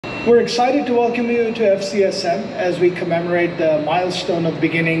We're excited to welcome you to FCSM as we commemorate the milestone of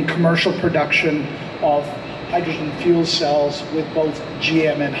beginning commercial production of hydrogen fuel cells with both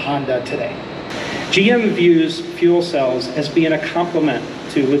GM and Honda today. GM views fuel cells as being a complement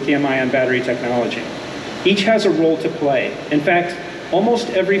to lithium-ion battery technology. Each has a role to play. In fact, almost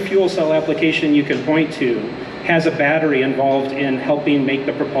every fuel cell application you can point to has a battery involved in helping make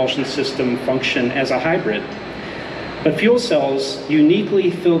the propulsion system function as a hybrid. But fuel cells uniquely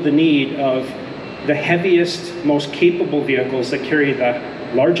fill the need of the heaviest, most capable vehicles that carry the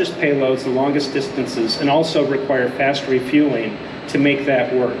largest payloads, the longest distances, and also require fast refueling to make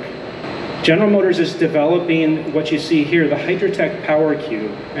that work. General Motors is developing what you see here, the Hydrotec Power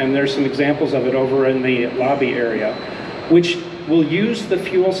Cube, and there's some examples of it over in the lobby area, which will use the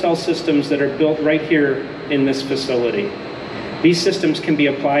fuel cell systems that are built right here in this facility. These systems can be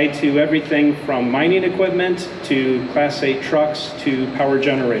applied to everything from mining equipment to Class 8 trucks to power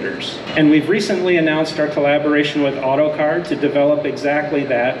generators. And we've recently announced our collaboration with Autocar to develop exactly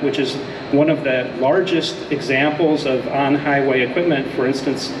that, which is one of the largest examples of on-highway equipment. For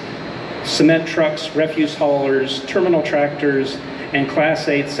instance, cement trucks, refuse haulers, terminal tractors, and Class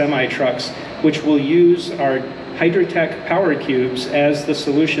 8 semi-trucks, which will use our Hydrotec Power Cubes as the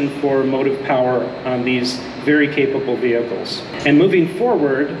solution for motive power on these very capable vehicles. And moving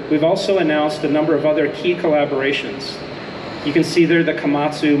forward, we've also announced a number of other key collaborations. You can see there the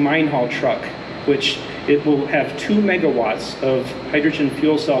Komatsu mine haul truck, which it will have 2 megawatts of hydrogen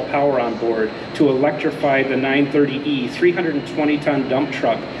fuel cell power on board to electrify the 930E 320-ton dump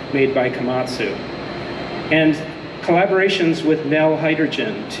truck made by Komatsu. And collaborations with Nel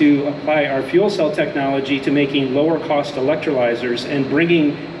Hydrogen to apply our fuel cell technology to making lower cost electrolyzers and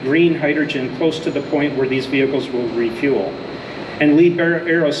bringing green hydrogen close to the point where these vehicles will refuel. And Liebherr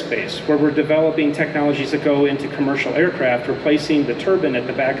Aerospace, where we're developing technologies that go into commercial aircraft, replacing the turbine at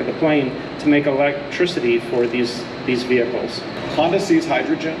the back of the plane to make electricity for these vehicles. Honda sees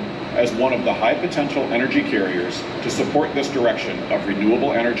hydrogen as one of the high potential energy carriers to support this direction of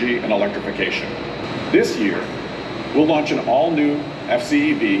renewable energy and electrification. This year, we'll launch an all-new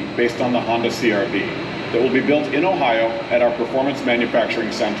FCEV based on the Honda CR-V that will be built in Ohio at our Performance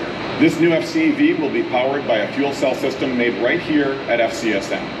Manufacturing Center. This new FCEV will be powered by a fuel cell system made right here at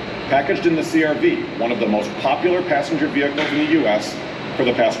FCSM. Packaged in the CR-V, one of the most popular passenger vehicles in the US for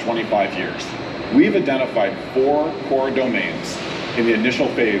the past 25 years. We've identified 4 core domains in the initial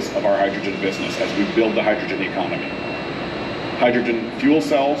phase of our hydrogen business as we build the hydrogen economy. Hydrogen fuel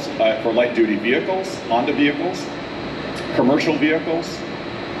cells for light-duty vehicles, Honda vehicles, commercial vehicles,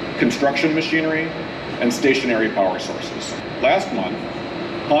 construction machinery, and stationary power sources. Last month,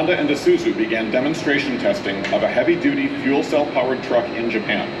 Honda and Isuzu began demonstration testing of a heavy-duty fuel cell-powered truck in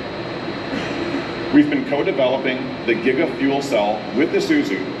Japan. We've been co-developing the Giga fuel cell with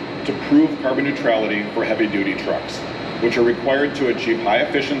Isuzu to prove carbon neutrality for heavy-duty trucks, which are required to achieve high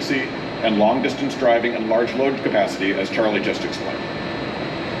efficiency and long-distance driving and large load capacity, as Charlie just explained.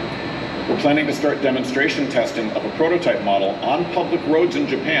 We're planning to start demonstration testing of a prototype model on public roads in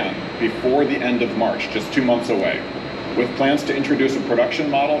Japan before the end of March, just 2 months away, with plans to introduce a production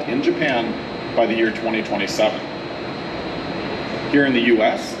model in Japan by the year 2027. Here in the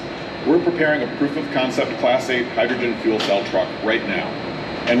US, we're preparing a proof of concept Class 8 hydrogen fuel cell truck right now,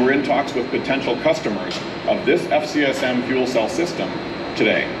 and we're in talks with potential customers of this FCSM fuel cell system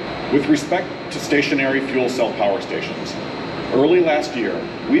today. With respect to stationary fuel cell power stations, early last year,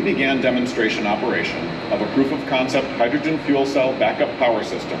 we began demonstration operation of a proof of concept hydrogen fuel cell backup power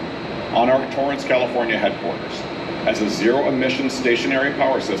system on our Torrance, California headquarters as a zero-emission stationary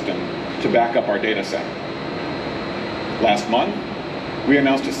power system to back up our data center. Last month, we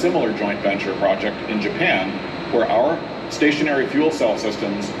announced a similar joint venture project in Japan where our stationary fuel cell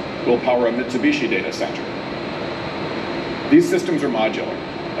systems will power a Mitsubishi data center. These systems are modular,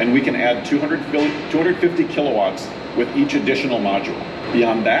 and we can add 250 kilowatts with each additional module.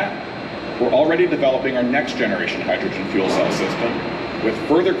 Beyond that, we're already developing our next generation hydrogen fuel cell system with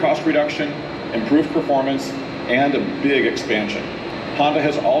further cost reduction, improved performance, and a big expansion. Honda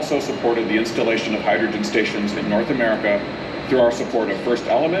has also supported the installation of hydrogen stations in North America through our support of First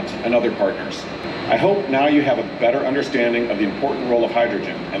Element and other partners. I hope now you have a better understanding of the important role of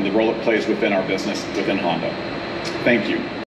hydrogen and the role it plays within our business within Honda. Thank you.